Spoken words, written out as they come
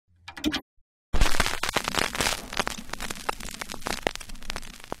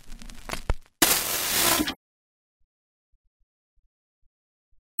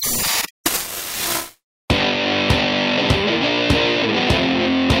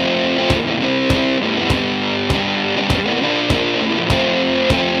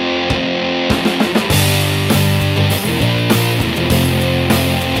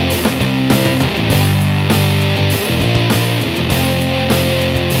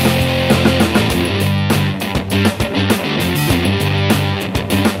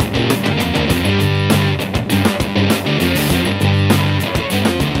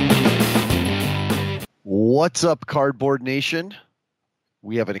What's up, Cardboard Nation?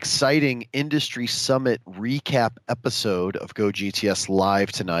 We have an exciting Industry Summit recap episode of Go GTS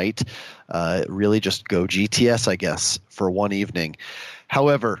Live tonight. Really just Go GTS, I guess, for one evening.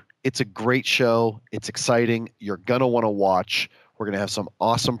 However, it's a great show. It's exciting. You're going to want to watch. We're going to have some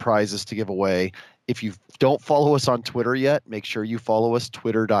awesome prizes to give away. If you don't follow us on Twitter yet, make sure you follow us,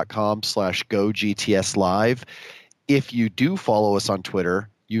 twitter.com/GoGTSLive. If you do follow us on Twitter,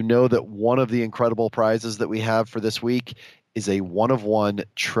 you know that one of the incredible prizes that we have for this week is a one-of-one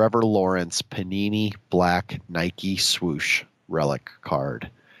Trevor Lawrence Panini Black Nike Swoosh relic card.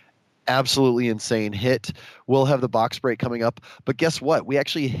 Absolutely insane hit. We'll have the box break coming up. But guess what? We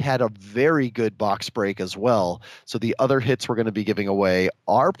actually had a very good box break as well. So the other hits we're going to be giving away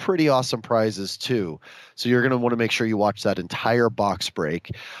are pretty awesome prizes too. So you're going to want to make sure you watch that entire box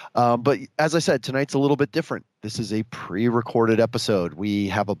break. But as I said, tonight's a little bit different. This is a pre-recorded episode. We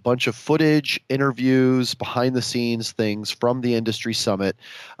have a bunch of footage, interviews, behind-the-scenes things from the Industry Summit,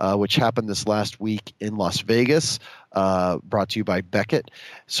 which happened this last week in Las Vegas, brought to you by Beckett.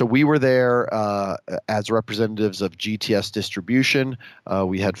 So we were there as representatives of GTS Distribution.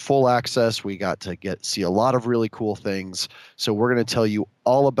 We had full access. We got to see a lot of really cool things. So we're going to tell you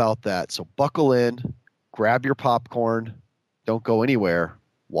all about that. So buckle in, grab your popcorn, don't go anywhere,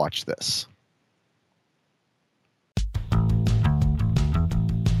 watch this.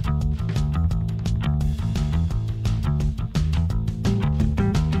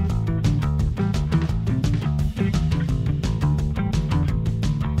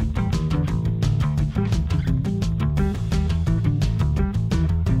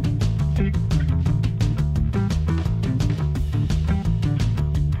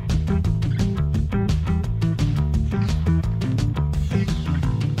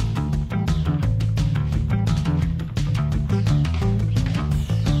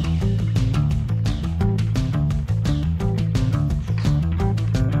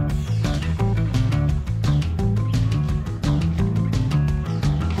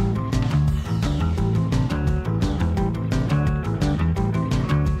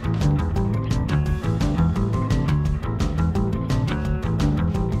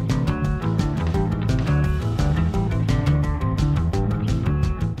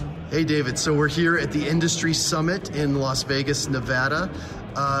 Hey, David. So we're here at the Industry Summit in Las Vegas, Nevada.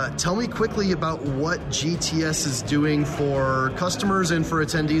 Tell me quickly about what GTS is doing for customers and for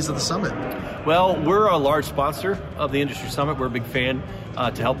attendees of the summit. Well, we're a large sponsor of the Industry Summit. We're a big fan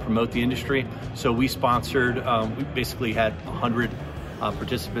to help promote the industry. So we sponsored, we basically had 100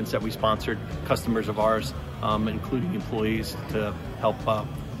 participants that we sponsored, customers of ours, including employees, to help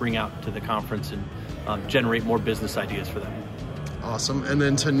bring out to the conference and generate more business ideas for them. Awesome. And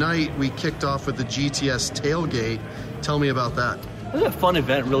then tonight we kicked off with the GTS Tailgate. Tell me about that. It was a fun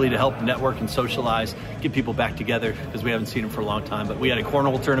event, really, to help network and socialize, get people back together, because we haven't seen them for a long time. But we had a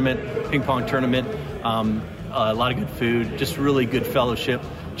cornhole tournament, ping pong tournament, a lot of good food, just really good fellowship,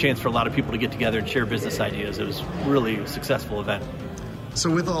 chance for a lot of people to get together and share business ideas. It was really a successful event.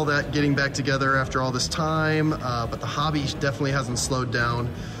 So with all that, getting back together after all this time, but the hobby definitely hasn't slowed down.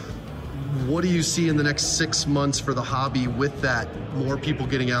 What do you see in the next 6 months for the hobby with that? More people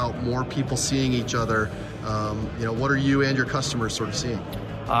getting out, more people seeing each other. What are you and your customers sort of seeing?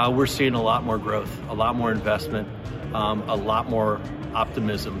 We're seeing a lot more growth, a lot more investment, a lot more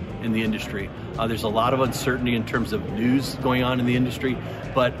optimism in the industry. There's a lot of uncertainty in terms of news going on in the industry,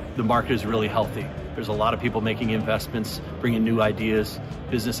 but the market is really healthy. There's a lot of people making investments, bringing new ideas,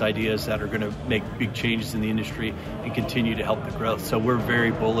 business ideas that are going to make big changes in the industry and continue to help the growth. So we're very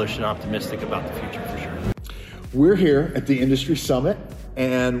bullish and optimistic about the future for sure. We're here at the Industry Summit,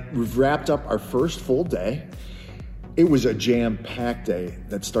 and we've wrapped up our first full day. It was a jam-packed day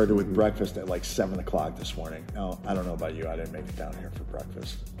that started with breakfast at like 7 o'clock this morning. Now, I don't know about you. I didn't make it down here for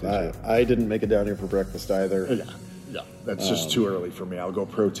breakfast. I didn't make it down here for breakfast either. Yeah, that's just too early for me. I'll go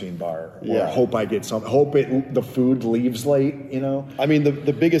protein bar. Or hope I get some. Hope the food leaves late. I mean,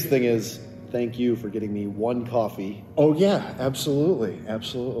 the biggest thing is thank you for getting me one coffee. Oh yeah, absolutely.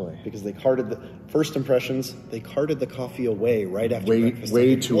 Because they carted the first impressions. They carted the coffee away right after breakfast.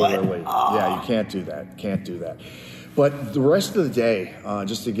 Way too early. Yeah, you can't do that. But the rest of the day,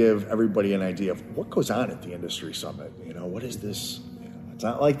 just to give everybody an idea of what goes on at the Industry Summit. What is this? It's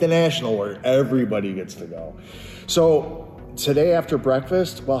not like the National where everybody gets to go. So today after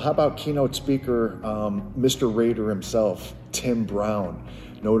breakfast, well, how about keynote speaker, Mr. Raider himself, Tim Brown,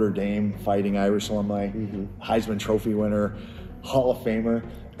 Notre Dame Fighting Irish alumni, Heisman Trophy winner, Hall of Famer,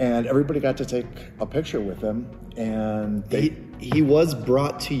 and everybody got to take a picture with him. And he was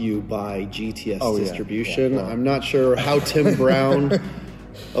brought to you by GTS Distribution. Yeah. I'm not sure how Tim Brown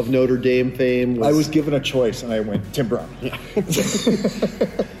of Notre Dame fame. I was given a choice, and I went Tim Brown.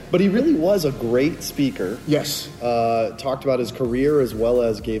 But he really was a great speaker. Yes. Talked about his career as well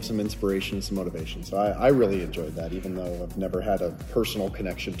as gave some inspiration, some motivation. So I really enjoyed that, even though I've never had a personal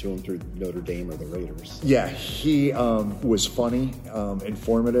connection to him through Notre Dame or the Raiders. Yeah, he was funny,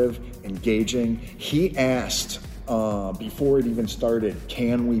 informative, engaging. He asked, before it even started,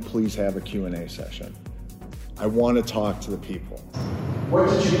 can we please have a Q&A session? I want to talk to the people. What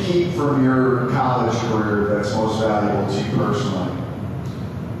did you keep from your college career that's most valuable to you personally?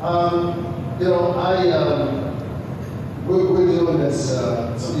 We're doing this,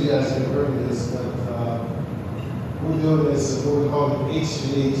 some of you guys have heard of this, but we're doing this, what we call an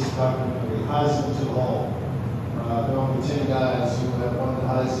HVH documentary, Heisman to the Hall. There are only 10 guys who have won the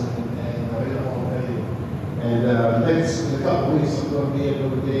Heisman and hit a Hall of Fame. And next, in a couple of weeks, I'm going to be at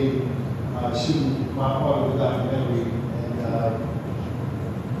Notre Dame shooting my part of the documentary. And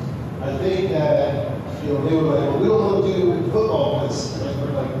I think that, they were like, well, we don't want to do football places. Right?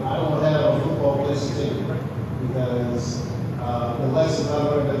 We're like, I don't have a football place to take because the lessons I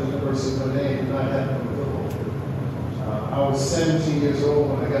learned at the University of Notre Dame did not happen in football. I was 17 years old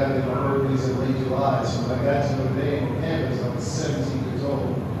when I got into Hercules in late July. So when I got to Notre Dame on campus, I was 17 years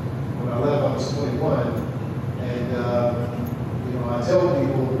old. When I left, I was 21. And, I tell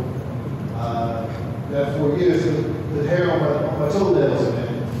people that for years, the hair on my toenails,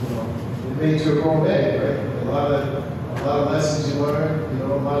 it made you a grown man, right? A lot of lessons you learn, a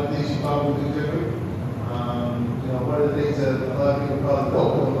lot of things you probably do different. One of the things that a lot of people probably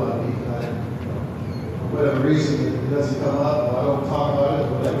don't know about me, for whatever reason, it doesn't come up, or I don't talk about it, or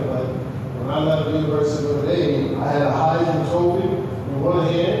whatever, but when I left the University of Notre Dame, I had a Heisman trophy in one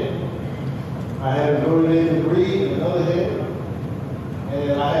hand, I had a Notre Dame degree in another hand,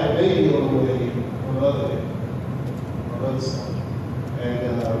 and I had a baby on the way on the other hand, on the other side.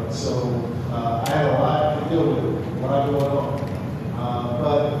 And so I had a lot to deal with, a lot going on.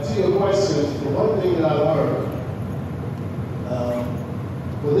 But to your question, the one thing that I learned,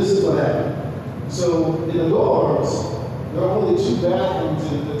 this is what happened. So in the dorms, there are only 2 bathrooms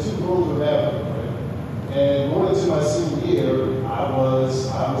in the 2 rooms of bathroom, right? And going into my senior year, I was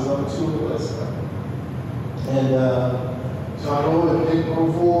number 2 on the list. And so I go to pick room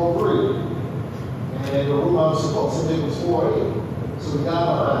 403. And the room I was supposed to pick was 4A. So the guy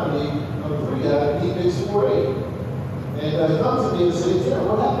behind me, number 3 guy, he picks 4A. And he comes to me and says, "Yeah,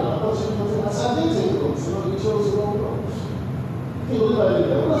 what happened? I thought you were." I said, "I did take the room. So you chose the wrong room." He looked at me,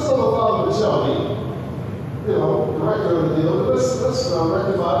 "Well, let's go to Father Michelle, director of the deal. Let's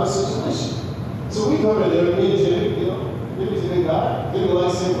rectify the situation." So we come in there, me and Jimmy, Jimmy's a big guy. Jimmy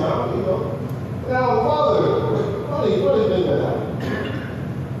likes him around, Now, Father, what do you think that happened?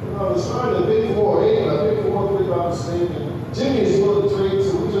 I was starting a big 4A, and a big 4-3 by mistake, and Jimmy is willing to trade,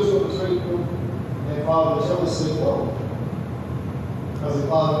 so we just went to trade him. And Father Michelle said, "No." I said,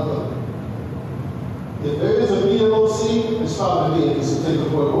 "Father, look, if there is a VLC, it's probably me, because it takes a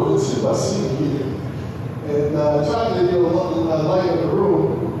point over to my seat here." And trying to get a light in the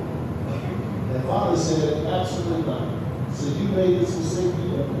room. And Father said, "Absolutely not." He said, "You made this mistake, I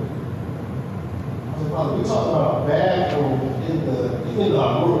said, "Father, we're talking about a bathroom in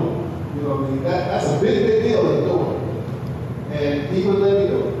our room. That's a big deal in the door." And he would let me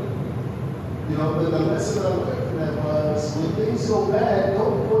do it. But the lesson I learned from that was, when things go bad,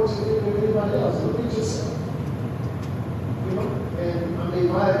 don't report to anybody else. Look at yourself. And I mean,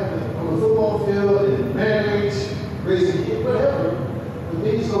 on the football field, in marriage, raising kids, whatever, when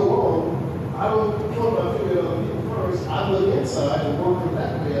things go wrong, I don't point my finger at other people first. I look inside and work from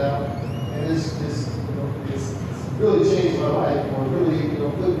that way out. And it's really changed my life, or really,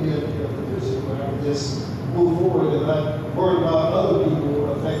 put me in a position where I can just move forward and not worry about other people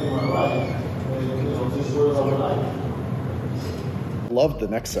affecting my life. Just words on my life. Loved the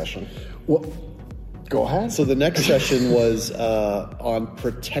next session. Well, go ahead. So the next session was on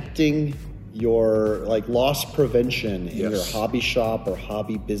protecting your loss prevention in your hobby shop or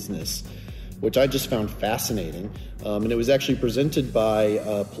hobby business, which I just found fascinating. And it was actually presented by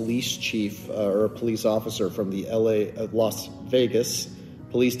a police chief or a police officer from the Las Vegas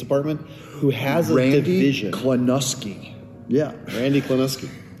Police Department who has a division. Randy Klonuski. Yeah, Randy Klonuski.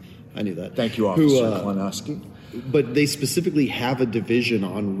 I knew that. Thank you, Officer Klonuski. But they specifically have a division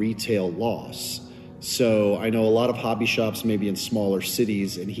on retail loss. So I know a lot of hobby shops, maybe in smaller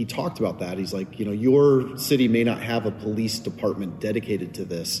cities, and he talked about that. He's like, your city may not have a police department dedicated to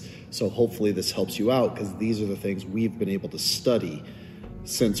this, so hopefully this helps you out, because these are the things we've been able to study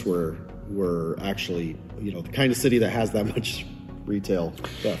since we're actually, the kind of city that has that much retail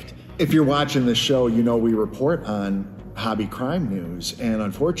theft. If you're watching this show, we report on hobby crime news, and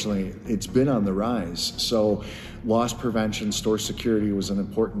unfortunately it's been on the rise. So loss prevention, store security was an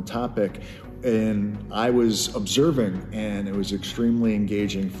important topic, and I was observing, and it was extremely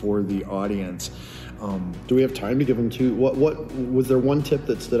engaging for the audience. Do we have time to give them two? What was there one tip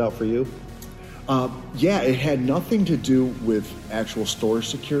that stood out for you? Yeah, it had nothing to do with actual store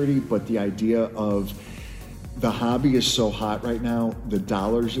security, but the idea of the hobby is so hot right now, the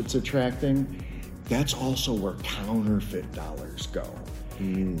dollars it's attracting, that's also where counterfeit dollars go.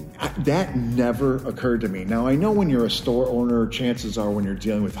 That never occurred to me. Now, I know when you're a store owner, chances are when you're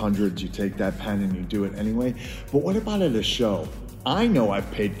dealing with hundreds, you take that pen and you do it anyway. But what about at a show? I know I've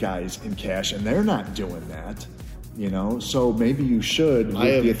paid guys in cash and they're not doing that, you know? So maybe you should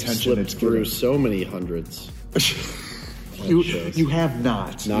with the attention it's through getting. So many hundreds. You have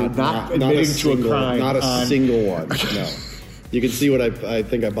not. You're not admitting to a crime. Not a single one, no. You can see what I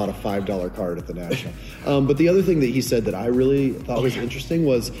think I bought a $5 card at the National. But the other thing that he said that I really thought was interesting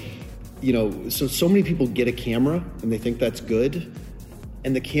was, you know, so many people get a camera and they think that's good,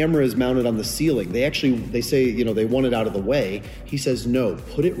 and the camera is mounted on the ceiling. They say, you know, they want it out of the way. He says, no,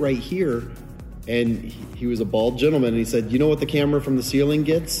 put it right here. And he was a bald gentleman, and he said, you know what the camera from the ceiling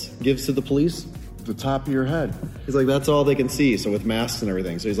gives to the police? The top of your head. He's like, that's all they can see. So with masks and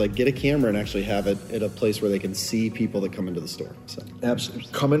everything. So he's like, get a camera and actually have it at a place where they can see people that come into the store. So absolutely.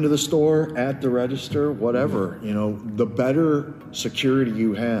 Come into the store, at the register, whatever. You know, the better security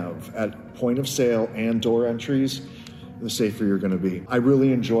you have at point of sale and door entries, the safer you're going to be. I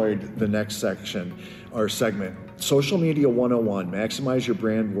really enjoyed the next section, or segment. Social Media 101, Maximize Your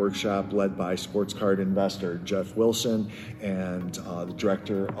Brand Workshop, led by sports card investor Jeff Wilson and the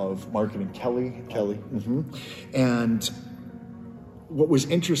director of marketing, Kelly. And what was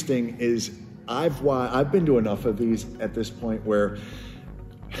interesting is I've been to enough of these at this point where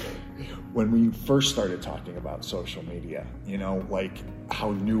when we first started talking about social media, you know, like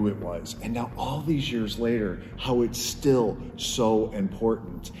how new it was, and now all these years later, how it's still so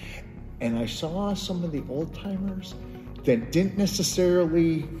important. And I saw some of the old timers that didn't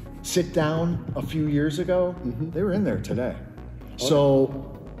necessarily sit down a few years ago. They were in there today.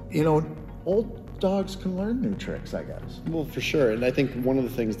 So, you know, old dogs can learn new tricks, I guess. Well, for sure. And I think one of the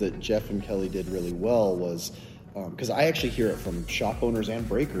things that Jeff and Kelly did really well was, because I actually hear it from shop owners and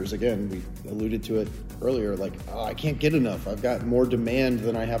breakers. Again, we alluded to it earlier, like, oh, I can't get enough. I've got more demand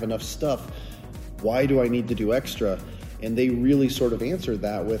than I have enough stuff. Why do I need to do extra? And they really sort of answered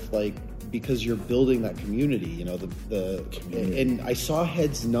that with, like, because you're building that community, you know, the community. And I saw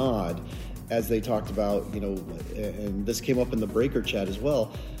heads nod as they talked about, you know, and this came up in the breaker chat as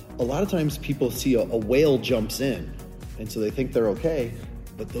well. A lot of times people see a whale jumps in, and so they think they're okay,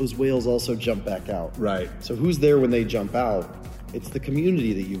 but those whales also jump back out. Right. So who's there when they jump out? It's the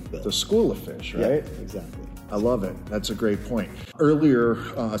community that you've built. The school of fish, right? Yeah, exactly. I love it. That's a great point. Earlier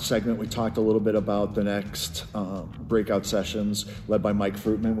segment, we talked a little bit about the next breakout sessions led by Mike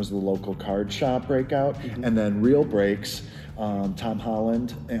Fruitman was the local card shop breakout. And then Real Breaks, Tom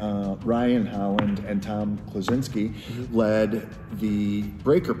Holland, Ryan Holland, and Tom Klaczynski led the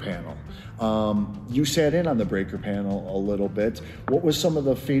breaker panel. You sat in on the breaker panel a little bit. What was some of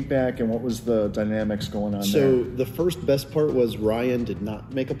the feedback and what was the dynamics going on there? So the first best part was Ryan did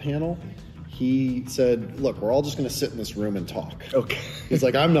not make a panel. He said, look, we're all just going to sit in this room and talk. Okay. He's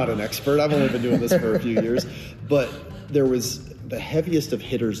like, I'm not an expert. I've only been doing this for a few years. But there was the heaviest of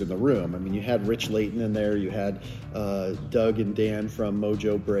hitters in the room. I mean, you had Rich Layton in there. You had Doug and Dan from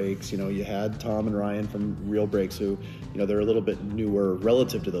Mojo Breaks. You know, you had Tom and Ryan from Real Breaks, who, you know, they're a little bit newer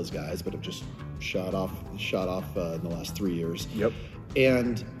relative to those guys, but have just shot off in the last 3 years. Yep.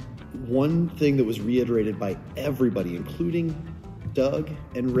 And one thing that was reiterated by everybody, including Doug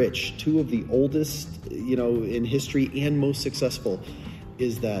and Rich, two of the oldest, you know, in history and most successful,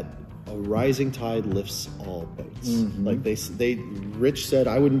 is that a rising tide lifts all boats. Like Rich said,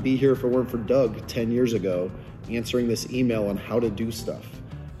 I wouldn't be here if it weren't for Doug 10 years ago answering this email on how to do stuff.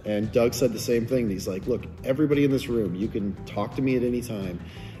 And Doug said the same thing. He's like, look, everybody in this room, you can talk to me at any time.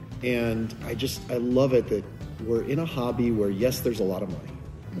 And I love it that we're in a hobby where, yes, there's a lot of money.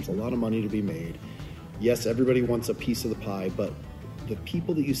 There's a lot of money to be made. Yes, everybody wants a piece of the pie, but the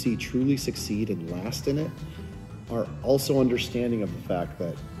people that you see truly succeed and last in it are also understanding of the fact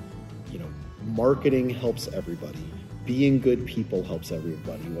that, you know, marketing helps everybody. Being good people helps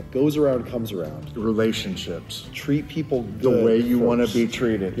everybody. What goes around comes around. Relationships. Treat people the good way you first. Want to be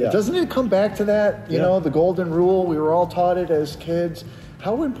treated. Yeah. Doesn't it come back to that? You know, the golden rule. We were all taught it as kids.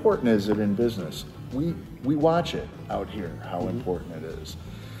 How important is it in business? We watch it out here, how important it is.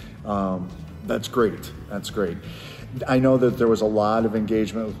 That's great. That's great. I know that there was a lot of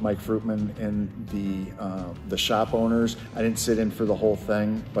engagement with Mike Fruitman and the shop owners. I didn't sit in for the whole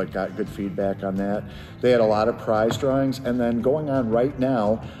thing, but got good feedback on that. They had a lot of prize drawings, and then going on right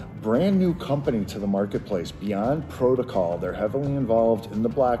now, brand new company to the marketplace, Beyond Protocol. They're heavily involved in the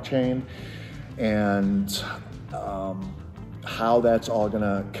blockchain and how that's all going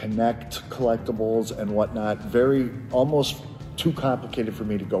to connect collectibles and whatnot. Very, almost too complicated for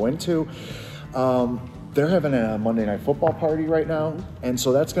me to go into. They're having a Monday Night Football party right now, and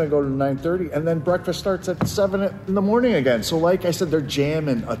so that's going to go to 9:30, and then breakfast starts at 7 in the morning again. So like I said, they're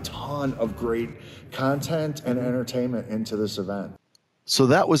jamming a ton of great content and entertainment into this event. So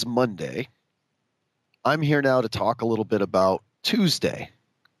that was Monday. I'm here now to talk a little bit about Tuesday,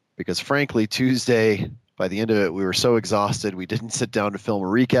 because frankly, Tuesday, by the end of it, we were so exhausted, we didn't sit down to film a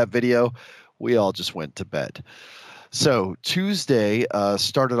recap video. We all just went to bed. So Tuesday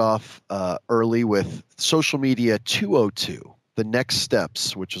started off early with Social Media 202, the next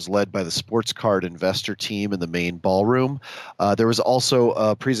steps, which was led by the sports card investor team in the main ballroom. There was also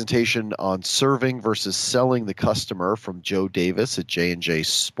a presentation on serving versus selling the customer from Joe Davis at J&J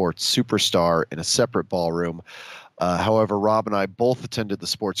Sports Superstar in a separate ballroom. However, Rob and I both attended the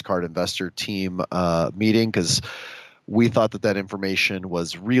sports card investor team meeting because we thought that information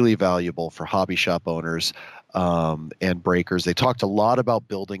was really valuable for hobby shop owners and breakers. They talked a lot about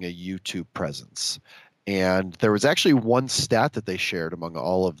building a YouTube presence. And there was actually one stat that they shared among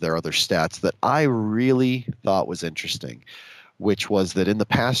all of their other stats that I really thought was interesting, which was that in the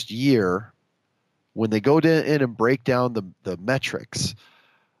past year, when they go in and break down the metrics,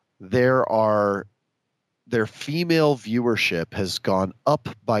 their female viewership has gone up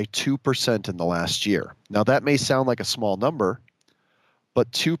by 2% in the last year. Now, that may sound like a small number, but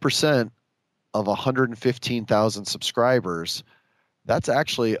 2% of 115,000 subscribers, that's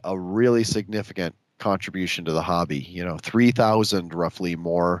actually a really significant contribution to the hobby. 3,000 roughly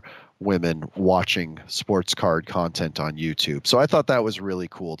more women watching sports card content on YouTube. So I thought that was really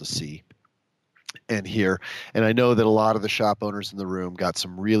cool to see and hear. And I know that a lot of the shop owners in the room got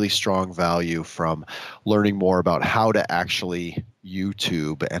some really strong value from learning more about how to actually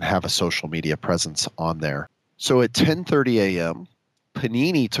YouTube and have a social media presence on there. So at 10:30 a.m.,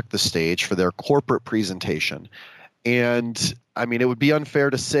 Panini took the stage for their corporate presentation. And I mean, it would be unfair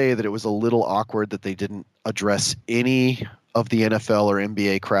to say that it was a little awkward that they didn't address any of the NFL or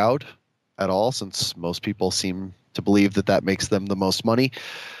NBA crowd at all, since most people seem to believe that makes them the most money.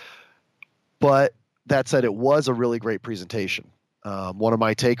 But that said, it was a really great presentation. One of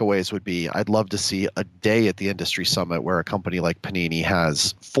my takeaways would be I'd love to see a day at the industry summit where a company like Panini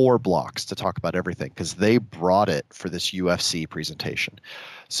has 4 blocks to talk about everything, because they brought it for this UFC presentation.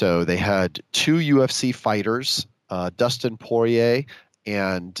 So they had 2 UFC fighters, Dustin Poirier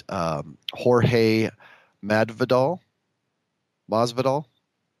and Jorge Masvidal.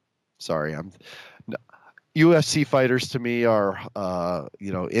 Sorry, UFC fighters to me are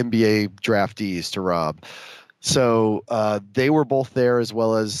NBA draftees to Rob. So they were both there, as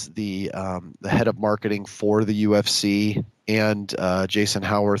well as the head of marketing for the UFC and Jason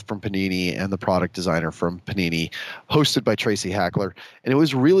Howarth from Panini and the product designer from Panini, hosted by Tracy Hackler. And it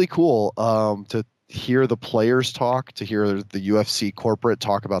was really cool to hear the players talk, to hear the UFC corporate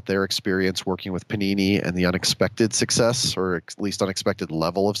talk about their experience working with Panini and the unexpected success, or at least unexpected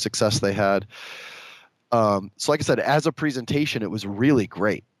level of success they had. So like I said, as a presentation, it was really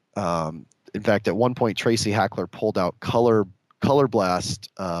great. In fact, at one point, Tracy Hackler pulled out Color Blast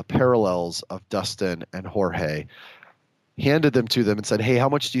parallels of Dustin and Jorge, handed them to them and said, "Hey, how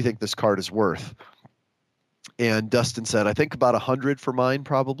much do you think this card is worth?" And Dustin said, "I think about 100 for mine,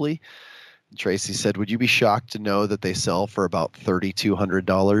 probably." And Tracy said, "Would you be shocked to know that they sell for about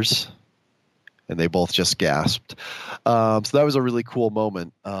 $3,200? And they both just gasped. So that was a really cool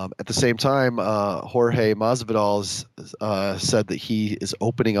moment. At the same time, Jorge Masvidal said that he is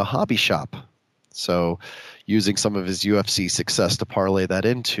opening a hobby shop. So using some of his UFC success to parlay that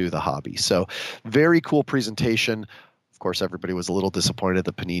into the hobby. So very cool presentation. Of course, everybody was a little disappointed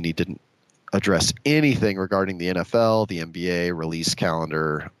that Panini didn't address anything regarding the NFL, the NBA release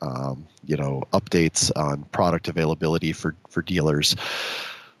calendar, updates on product availability for dealers.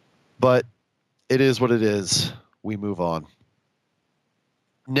 But it is what it is. We move on.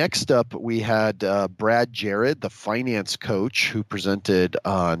 Next up, we had Brad Jared, the finance coach, who presented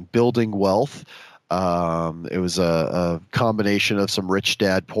on building wealth. It was a combination of some Rich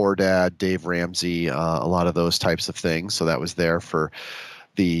Dad, Poor Dad, Dave Ramsey, a lot of those types of things. So that was there for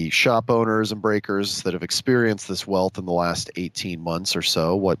the shop owners and breakers that have experienced this wealth in the last 18 months or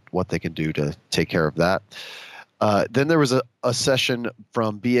so, what they can do to take care of that. Then there was a session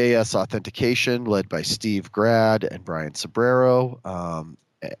from BAS Authentication led by Steve Grad and Brian Sobrero,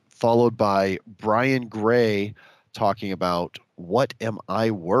 followed by Brian Gray talking about what am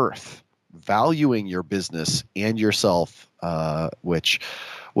I worth, valuing your business and yourself, which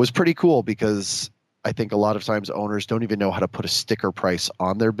was pretty cool because I think a lot of times owners don't even know how to put a sticker price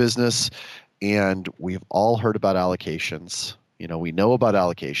on their business. And we've all heard about allocations. We know about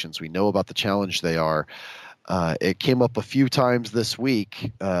allocations. We know about the challenge they are. It came up a few times this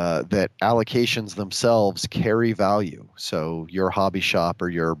week that allocations themselves carry value. So your hobby shop or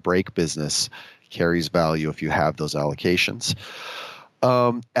your brake business carries value if you have those allocations.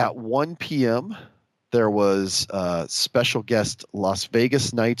 At 1 p.m., there was special guest Las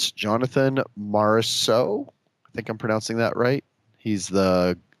Vegas Knights Jonathan Marceau. I think I'm pronouncing that right. He's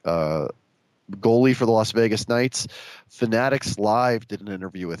the goalie for the Las Vegas Knights. Fanatics Live did an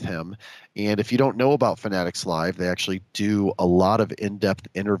interview with him. And if you don't know about Fanatics Live, they actually do a lot of in-depth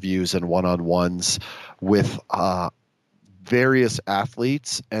interviews and one-on-ones with various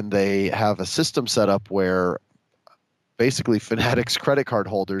athletes. And they have a system set up where basically Fanatics credit card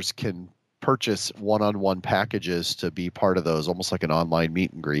holders can purchase one-on-one packages to be part of those, almost like an online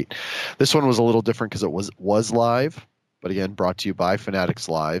meet and greet. This one was a little different because it was live. But again, brought to you by Fanatics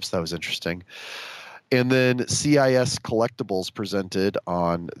Live, so that was interesting. And then CIS Collectibles presented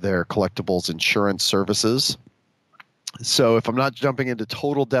on their collectibles insurance services. So if I'm not jumping into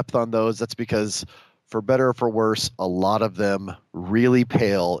total depth on those, that's because for better or for worse, a lot of them really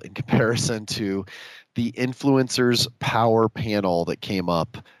pale in comparison to the Influencers Power panel that came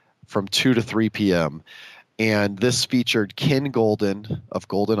up from 2 to 3 p.m. And this featured Ken Golden of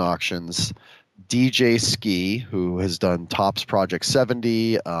Golden Auctions, DJ Ski, who has done Topps Project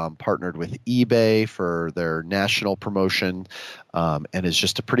 70, partnered with eBay for their national promotion, and is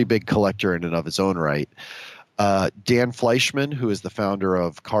just a pretty big collector in and of his own right. Dan Fleischman, who is the founder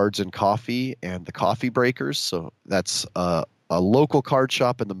of Cards and Coffee and the Coffee Breakers. So that's a local card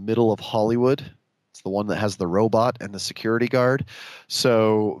shop in the middle of Hollywood. It's the one that has the robot and the security guard.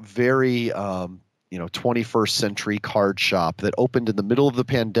 So very, 21st century card shop that opened in the middle of the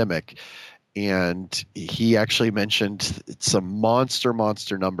pandemic. And he actually mentioned some monster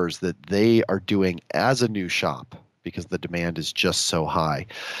numbers that they are doing as a new shop because the demand is just so high.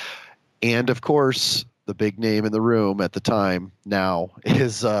 And of course, the big name in the room at the time now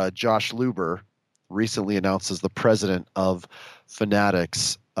is Josh Luber, recently announced as the president of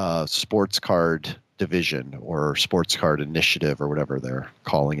Fanatics sports card division or sports card initiative or whatever they're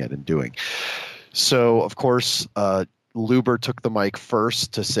calling it and doing. So, of course, Luber took the mic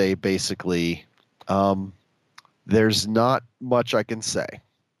first to say basically, there's not much I can say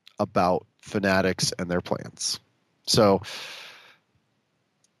about Fanatics and their plans. So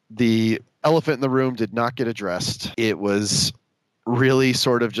the elephant in the room did not get addressed. It was really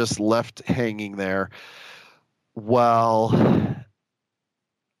sort of just left hanging there. While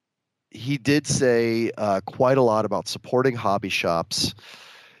he did say quite a lot about supporting hobby shops,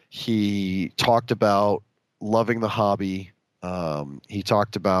 he talked about loving the hobby. He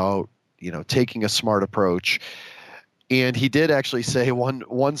talked about, taking a smart approach. And he did actually say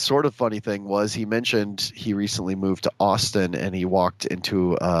one sort of funny thing was he mentioned he recently moved to Austin and he walked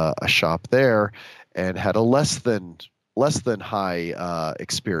into a shop there and had a less than high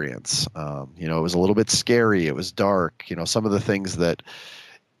experience. It was a little bit scary. It was dark. Some of the things that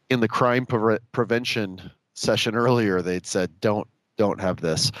in the crime prevention session earlier, they'd said, don't have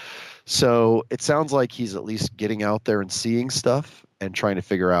this. So it sounds like he's at least getting out there and seeing stuff and trying to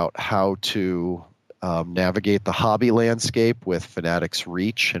figure out how to navigate the hobby landscape with Fanatics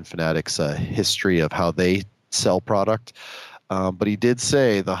reach and Fanatics history of how they sell product. But he did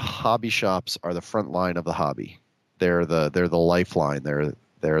say the hobby shops are the front line of the hobby. They're the lifeline.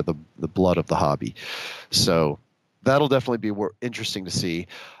 They're the blood of the hobby. So that'll definitely be interesting to see.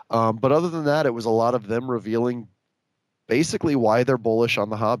 But other than that, it was a lot of them revealing basically why they're bullish on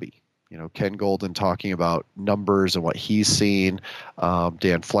the hobby. Ken Golden talking about numbers and what he's seen.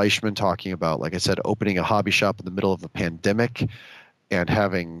 Dan Fleischman talking about, like I said, opening a hobby shop in the middle of a pandemic and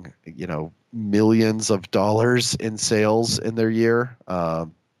having, millions of dollars in sales in their year. I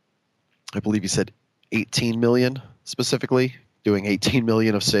believe he said 18 million specifically, doing 18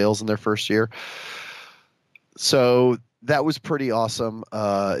 million of sales in their first year. So that was pretty awesome,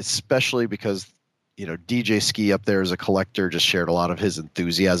 especially because DJ Ski up there as a collector just shared a lot of his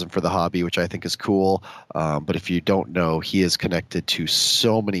enthusiasm for the hobby, which I think is cool. But if you don't know, he is connected to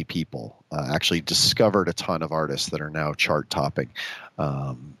so many people, actually discovered a ton of artists that are now chart topping.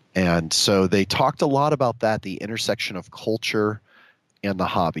 And so they talked a lot about that, the intersection of culture and the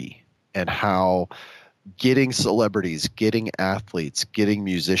hobby and how getting celebrities, getting athletes, getting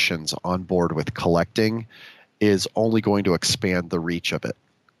musicians on board with collecting is only going to expand the reach of it.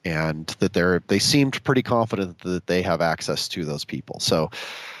 And that they seemed pretty confident that they have access to those people. So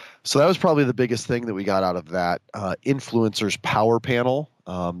that was probably the biggest thing that we got out of that influencers power panel.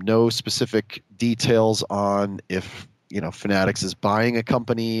 No specific details on if Fanatics is buying a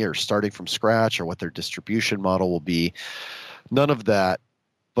company or starting from scratch or what their distribution model will be. None of that,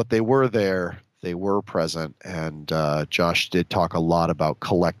 but they were there. They were present, and Josh did talk a lot about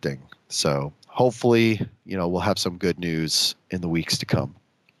collecting. So hopefully, we'll have some good news in the weeks to come.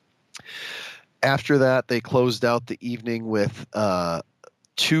 After that, they closed out the evening with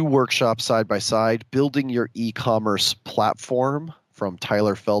 2 workshops side by side, building your e-commerce platform from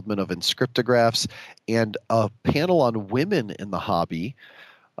Tyler Feldman of Inscriptographs, and a panel on women in the hobby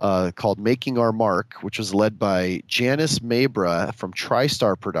called Making Our Mark, which was led by Janice Mabra from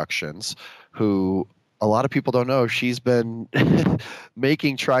TriStar Productions, who a lot of people don't know. She's been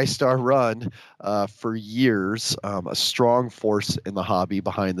making TriStar run for years, a strong force in the hobby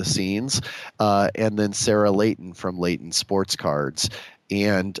behind the scenes, and then Sarah Layton from Layton Sports Cards.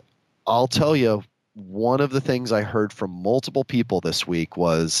 And I'll tell you, one of the things I heard from multiple people this week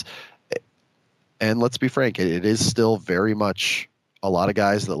was, and let's be frank, it is still very much a lot of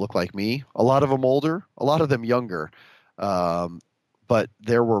guys that look like me, a lot of them older, a lot of them younger, but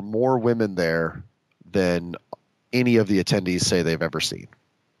there were more women there than any of the attendees say they've ever seen.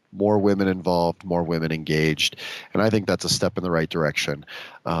 More women involved, more women engaged, and I think that's a step in the right direction.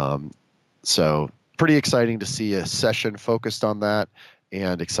 So pretty exciting to see a session focused on that,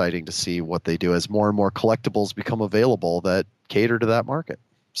 and exciting to see what they do as more and more collectibles become available that cater to that market.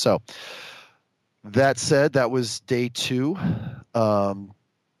 So that said, that was day 2.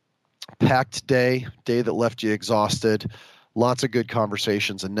 Packed day that left you exhausted. Lots of good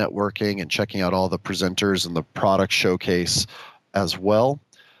conversations and networking and checking out all the presenters and the product showcase as well.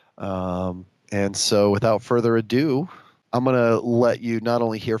 And so without further ado, I'm going to let you not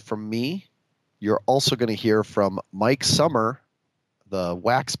only hear from me, you're also going to hear from Mike Summer, the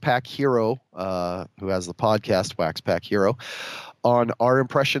Wax Pack Hero, who has the podcast Wax Pack Hero, on our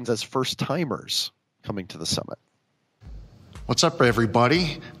impressions as first-timers coming to the summit. What's up,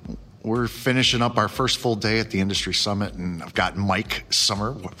 everybody? We're finishing up our first full day at the Industry Summit, and I've got Mike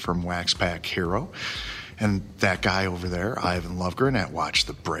Summer from Wax Pack Hero, and that guy over there, Ivan Lovegren at Watch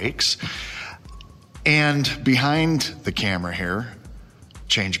the Breaks. And behind the camera here,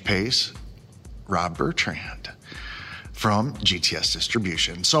 change pace, Rob Bertrand from GTS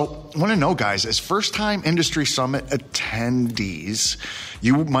Distribution. So I want to know, guys, as first-time Industry Summit attendees,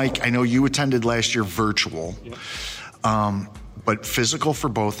 you, Mike, I know you attended last year virtual, but physical for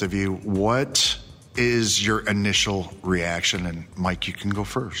both of you. What is your initial reaction? And Mike, you can go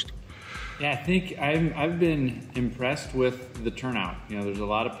first. Yeah, I think I've been impressed with the turnout. There's a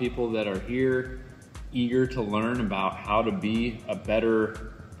lot of people that are here eager to learn about how to be a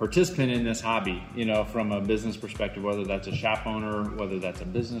better participant in this hobby, from a business perspective, whether that's a shop owner, whether that's a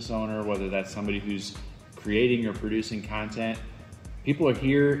business owner, whether that's somebody who's creating or producing content. People are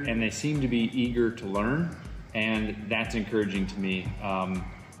here and they seem to be eager to learn, and that's encouraging to me.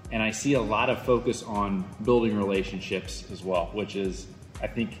 And I see a lot of focus on building relationships as well, which is, I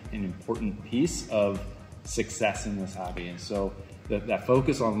think, an important piece of success in this hobby. And so that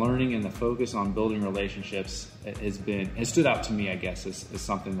focus on learning and the focus on building relationships has stood out to me, I guess, as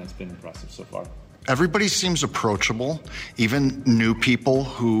something that's been impressive so far. Everybody seems approachable, even new people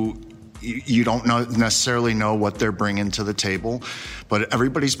who you don't necessarily know what they're bringing to the table, but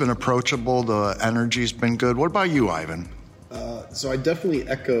everybody's been approachable. The energy's been good. What about you, Ivan? So I definitely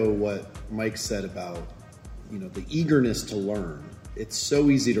echo what Mike said about, the eagerness to learn. It's so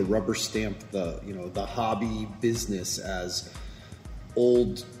easy to rubber stamp the hobby business as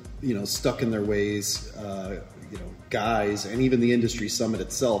old, stuck in their ways, guys, and even the Industry Summit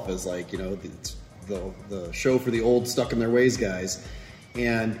itself as it's the show for the old, stuck in their ways guys.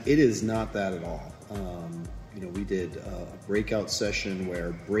 And it is not that at all. We did a breakout session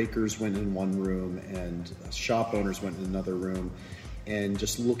where breakers went in one room and shop owners went in another room, and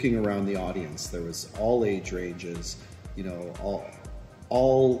just looking around the audience, there was all age ranges,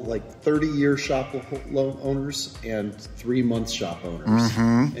 all like 30-year shop owners and 3-month shop owners.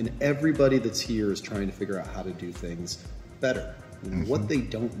 Mm-hmm. And everybody that's here is trying to figure out how to do things better, what they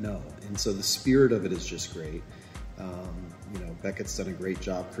don't know. And so the spirit of it is just great. Beckett's done a great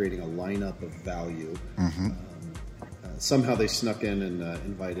job creating a lineup of value. Mm-hmm. Somehow they snuck in and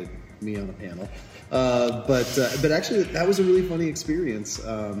invited me on a panel. But actually, that was a really funny experience.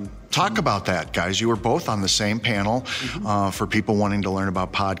 Talk about that, guys. You were both on the same panel for people wanting to learn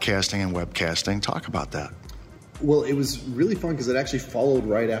about podcasting and webcasting. Talk about that. Well, it was really fun because it actually followed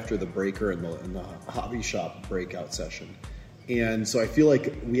right after the Breaker and the Hobby Shop breakout session. And so I feel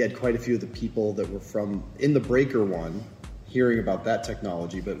like we had quite a few of the people that were from in the Breaker one, hearing about that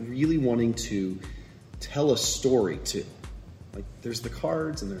technology, but really wanting to tell a story too. Like there's the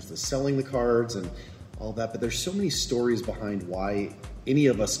cards and there's the selling the cards and all that, but there's so many stories behind why any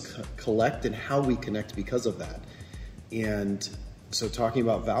of us collect and how we connect because of that. And so talking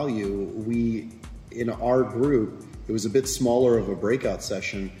about value, in our group, it was a bit smaller of a breakout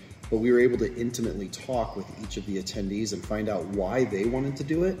session, but we were able to intimately talk with each of the attendees and find out why they wanted to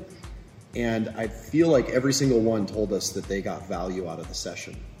do it. And I feel like every single one told us that they got value out of the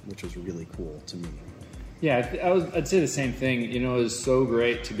session, which was really cool to me. Yeah, I'd say the same thing. It was so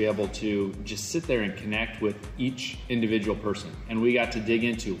great to be able to just sit there and connect with each individual person. And we got to dig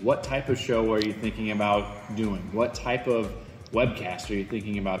into what type of show are you thinking about doing? What type of webcast are you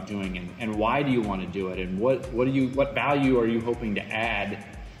thinking about doing? And why do you want to do it? And what value are you hoping to add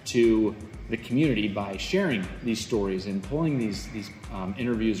to the community by sharing these stories and pulling these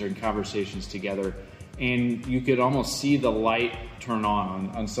interviews or conversations together? And you could almost see the light turn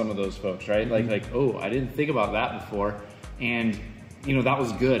on some of those folks, right? Like, oh, I didn't think about that before. And, that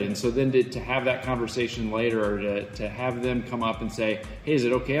was good. And so then to have that conversation later, or to have them come up and say, hey, is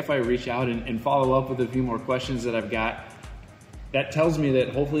it okay if I reach out and follow up with a few more questions that I've got? That tells me that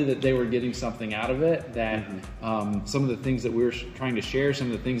hopefully that they were getting something out of it, that some of the things that we were trying to share, some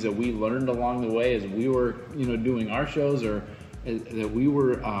of the things that we learned along the way as we were, doing our shows, or that we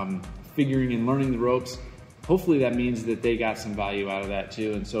were figuring and learning the ropes, hopefully that means that they got some value out of that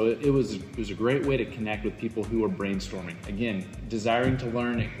too. And so it was a great way to connect with people who are brainstorming. Again, desiring to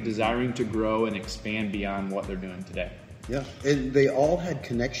learn, desiring to grow and expand beyond what they're doing today. Yeah, and they all had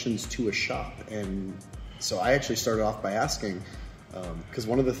connections to a shop. And so I actually started off by asking, because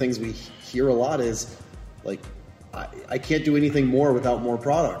one of the things we hear a lot is, like, I can't do anything more without more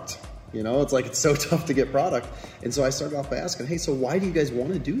product. It's like it's so tough to get product. And so I started off by asking, hey, so why do you guys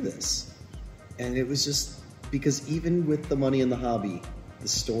want to do this? And it was just because even with the money in the hobby, the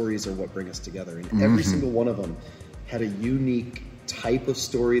stories are what bring us together. And every single one of them had a unique type of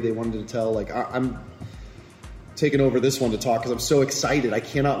story they wanted to tell. Like, I'm taking over this one to talk because I'm so excited. I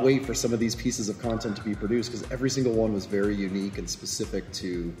cannot wait for some of these pieces of content to be produced, because every single one was very unique and specific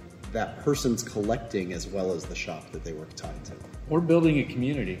to that person's collecting as well as the shop that they were tied to. We're building a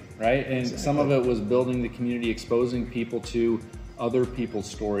community, right? And exactly. Some of it was building the community, exposing people to other people's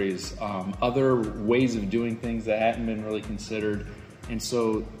stories, other ways of doing things that hadn't been really considered. And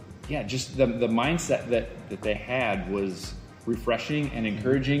so, yeah, just the mindset that they had was refreshing and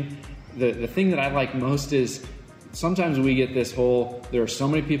encouraging. The thing that I like most is sometimes we get this whole, there are so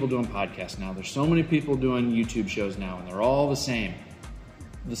many people doing podcasts now, there's so many people doing YouTube shows now, and they're all the same.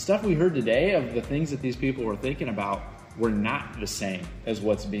 The stuff we heard today of the things that these people were thinking about were not the same as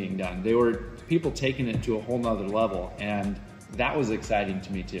what's being done. They were people taking it to a whole nother level, and that was exciting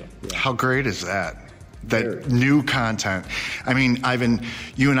to me too. Yeah. How great is that? That new content. I mean, Ivan,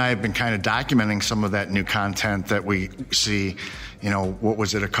 you and I have been kind of documenting some of that new content that we see. What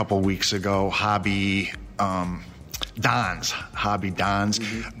was it a couple weeks ago? Hobby Dons,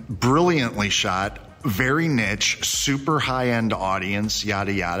 brilliantly shot, very niche, super high-end audience,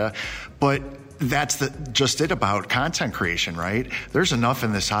 yada, yada. But that's just it about content creation, right? There's enough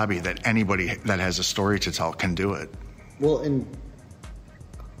in this hobby that anybody that has a story to tell can do it. Well, and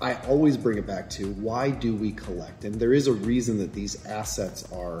I always bring it back to, why do we collect? And there is a reason that these assets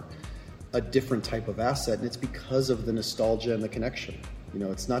are a different type of asset, and it's because of the nostalgia and the connection.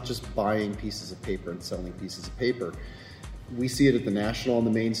 It's not just buying pieces of paper and selling pieces of paper. We see it at the National on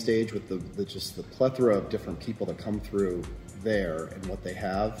the main stage with the plethora of different people that come through there and what they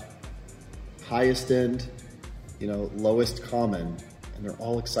have. Highest end, lowest common, and they're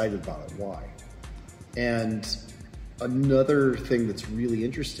all excited about it. Why? And another thing that's really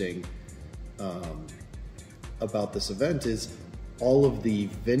interesting about this event is all of the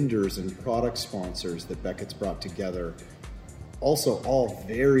vendors and product sponsors that Beckett's brought together, also all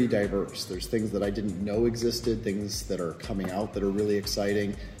very diverse. There's things that I didn't know existed, things that are coming out that are really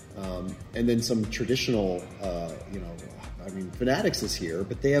exciting, and then some traditional, Fanatics is here,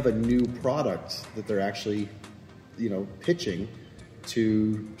 but they have a new product that they're actually, pitching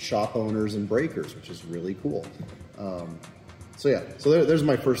to shop owners and breakers, which is really cool. So there's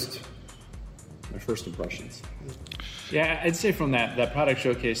my first impressions. Yeah, I'd say from that product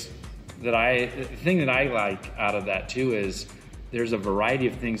showcase, the thing that I like out of that too is there's a variety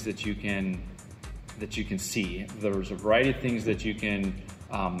of things that you can see. There's a variety of things that you can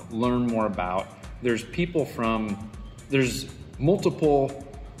learn more about. There's multiple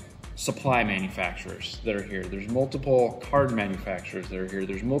supply manufacturers that are here. There's multiple card manufacturers that are here.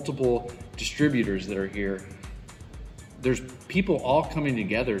 There's multiple distributors that are here. There's people all coming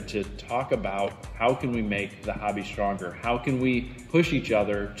together to talk about how can we make the hobby stronger? How can we push each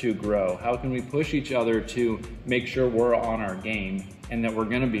other to grow? How can we push each other to make sure we're on our game and that we're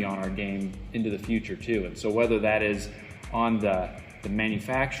going to be on our game into the future too? And so whether that is on the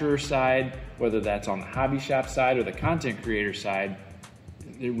manufacturer side, whether that's on the hobby shop side or the content creator side,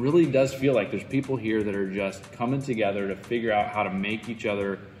 it really does feel like there's people here that are just coming together to figure out how to make each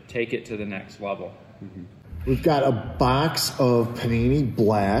other take it to the next level. Mm-hmm. We've got a box of Panini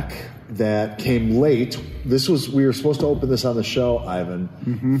Black that came late. We were supposed to open this on the show, Ivan,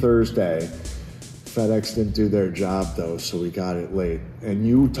 Thursday. FedEx didn't do their job, though, so we got it late. And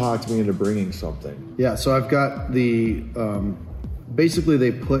you talked me into bringing something. Yeah, so I've got the... basically,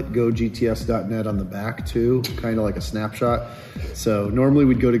 they put GoGTS.net on the back, too, kind of like a snapshot. So normally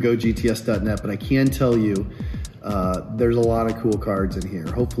we'd go to GoGTS.net, but I can tell you there's a lot of cool cards in here.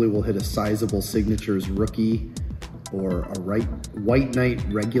 Hopefully we'll hit a sizable Signatures Rookie or a White Knight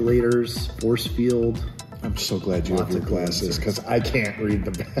Regulators, Force Field. I'm so glad you have your glasses because I can't read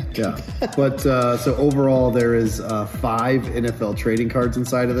the back. Yeah, but so overall there is 5 NFL trading cards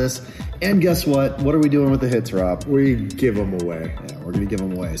inside of this. And guess what? What are we doing with the hits, Rob? We give them away. Yeah, we're going to give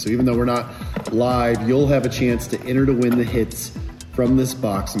them away. So even though we're not live, you'll have a chance to enter to win the hits from this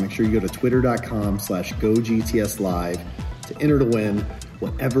box. And make sure you go to twitter.com/GoGTSLive to enter to win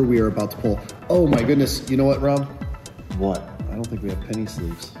whatever we are about to pull. Oh my goodness. You know what, Rob? What? I don't think we have penny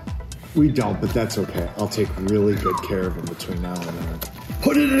sleeves. We don't, but that's okay. I'll take really good care of them between now and then.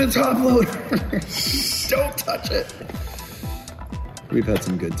 Put it in a top loader. Don't touch it. We've had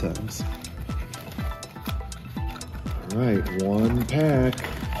some good times. All right, 1 pack.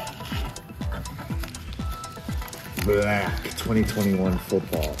 Black 2021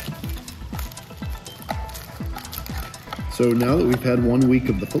 football. So now that we've had 1 week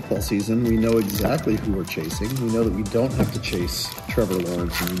of the football season, we know exactly who we're chasing. We know that we don't have to chase Trevor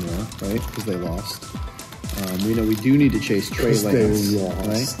Lawrence anymore, right? Because they lost. We know we do need to chase Trey Lance,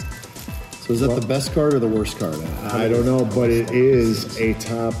 right? So is that the best card or the worst card? I don't know, but it is a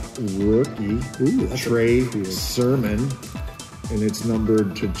top rookie, Trey Sermon, and it's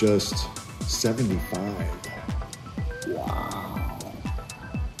numbered to just 75. Wow.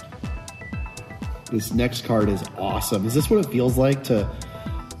 This next card is awesome. Is this what it feels like to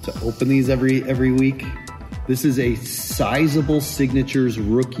open these every week? This is a sizable Signatures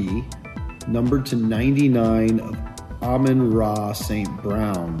Rookie, numbered to 99 of Amon-Ra St.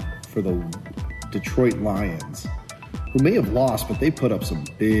 Brown for the Detroit Lions, who may have lost, but they put up some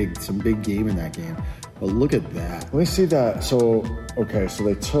big game in that game. But look at that. Let me see that. So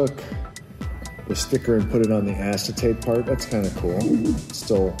they took the sticker and put it on the acetate part. That's kind of cool.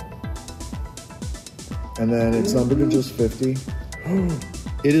 Still. And then it's numbered to just 50.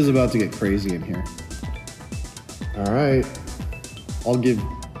 It is about to get crazy in here. All right. I'll give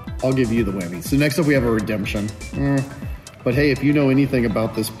you the whammy. So next up we have a redemption. But hey, if you know anything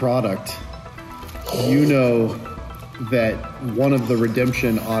about this product, you know that one of the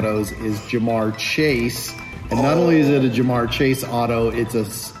redemption autos is Jamar Chase. And not only is it a Jamar Chase auto, it's a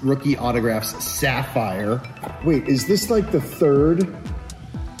rookie autographs Sapphire. Wait, is this like the third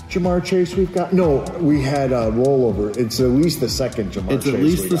Jamar Chase we've got? No, we had a rollover. It's at least the second Jamar Chase. It's at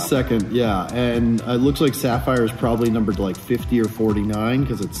least the second, yeah. And it looks like Sapphire is probably numbered to like 50 or 49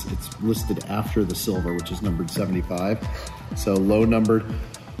 because it's listed after the silver, which is numbered 75. So low numbered.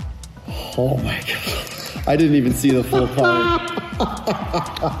 Oh my God. I didn't even see the full card.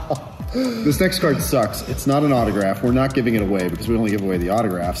 This next card sucks. It's not an autograph. We're not giving it away because we only give away the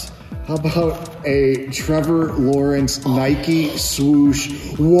autographs. How about a Trevor Lawrence Nike swoosh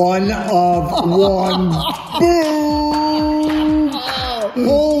 1 of 1? Boom!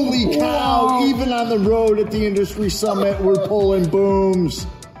 Holy cow! Wow. Even on the road at the Industry Summit, we're pulling booms.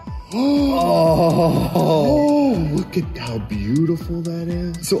 Oh, look at how beautiful that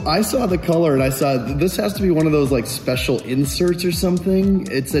is. So I saw the color and I saw this has to be one of those like special inserts or something.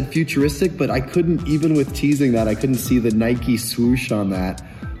 It said futuristic, but I couldn't, even with teasing that, I couldn't see the Nike swoosh on that.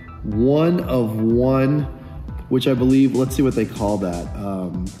 1 of 1, which I believe, let's see what they call that.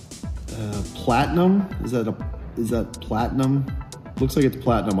 Platinum? Is that platinum? Looks like it's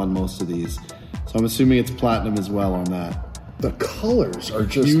platinum on most of these. So I'm assuming it's platinum as well on that. The colors are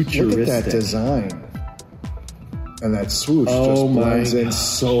just futuristic. Look at that design. And that swoosh just blends in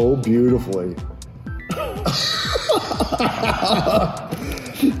so beautifully.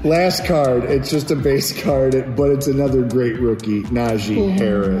 Last card. It's just a base card, but it's another great rookie, Najee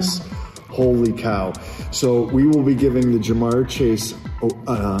Harris. Holy cow. So we will be giving the Ja'Marr Chase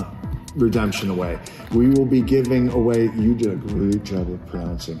redemption away. We will be giving away, you did a great job of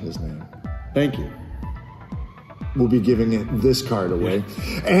pronouncing his name. Thank you. We'll be giving this card away.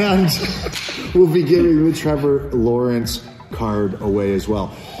 And we'll be giving the Trevor Lawrence card away as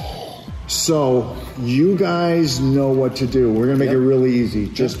well. So you guys know what to do. We're going to make it really easy.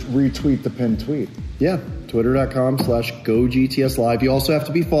 Just retweet the pinned tweet. Yeah, twitter.com/GoGTSLive. You also have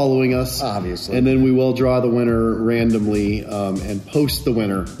to be following us. Obviously. And then we will draw the winner randomly and post the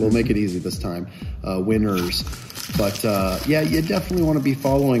winner. We'll make it easy this time. Winners. But, yeah, you definitely want to be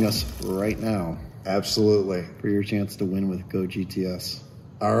following us right now. Absolutely. For your chance to win with GoGTS.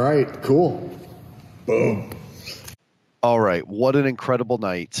 All right, cool. Boom. All right, what an incredible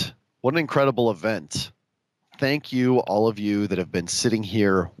night. What an incredible event. Thank you, all of you that have been sitting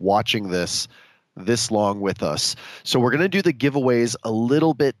here watching this long with us. So we're going to do the giveaways a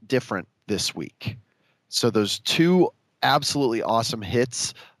little bit different this week. So those two absolutely awesome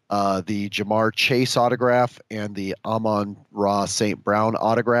hits, the Ja'Marr Chase autograph and the Amon-Ra St. Brown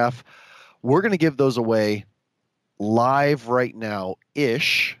autograph, we're going to give those away live right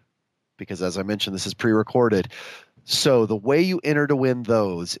now-ish, because as I mentioned, this is pre-recorded. So the way you enter to win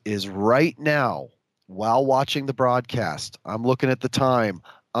those is right now, while watching the broadcast. I'm looking at the time.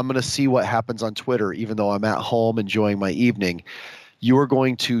 I'm going to see what happens on Twitter, even though I'm at home enjoying my evening. You are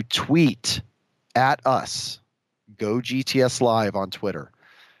going to tweet at us, GoGTS Live on Twitter.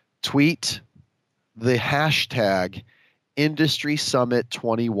 Tweet the hashtag Industry Summit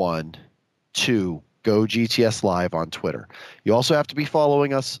 21 to GoGTS Live on Twitter. You also have to be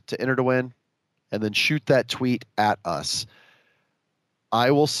following us to enter to win, and then shoot that tweet at us.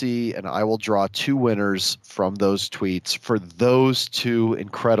 I will see and I will draw two winners from those tweets for those two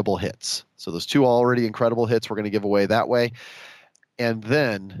incredible hits. So those two already incredible hits we're going to give away that way. And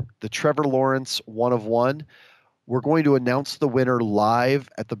then the Trevor Lawrence 1 of 1, we're going to announce the winner live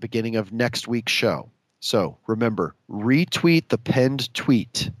at the beginning of next week's show. So remember, retweet the pinned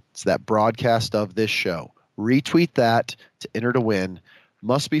tweet. It's that broadcast of this show. Retweet that to enter to win.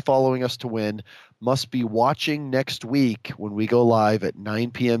 Must be following us to win. Must be watching next week when we go live at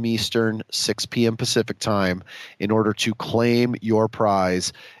 9 p.m. Eastern, 6 p.m. Pacific time in order to claim your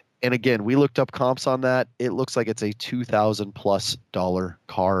prize. And again, we looked up comps on that. It looks like it's a $2,000+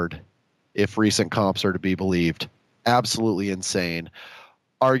 card if recent comps are to be believed. Absolutely insane.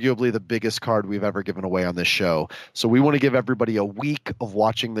 Arguably the biggest card we've ever given away on this show. So we want to give everybody a week of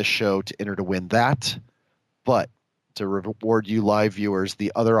watching this show to enter to win that. But to reward you live viewers, the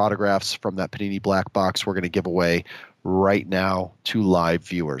other autographs from that Panini Black Box we're going to give away right now to live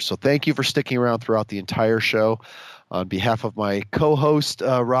viewers. So thank you for sticking around throughout the entire show. On behalf of my co-host,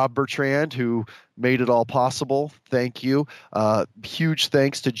 Rob Bertrand, who made it all possible, thank you. Huge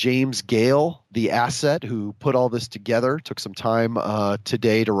thanks to James Gale, the asset, who put all this together, took some time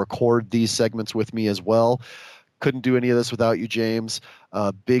today to record these segments with me as well. Couldn't do any of this without you, James.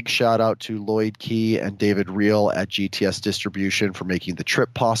 Big shout out to Lloyd Key and David Reel at GTS Distribution for making the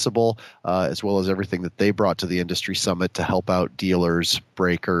trip possible, as well as everything that they brought to the Industry Summit to help out dealers,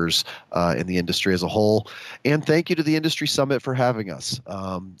 breakers in the industry as a whole. And thank you to the Industry Summit for having us.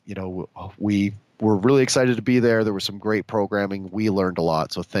 We were really excited to be there. There was some great programming. We learned a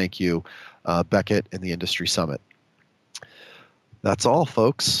lot. So thank you, Beckett and the Industry Summit. That's all,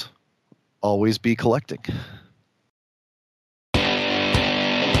 folks. Always be collecting.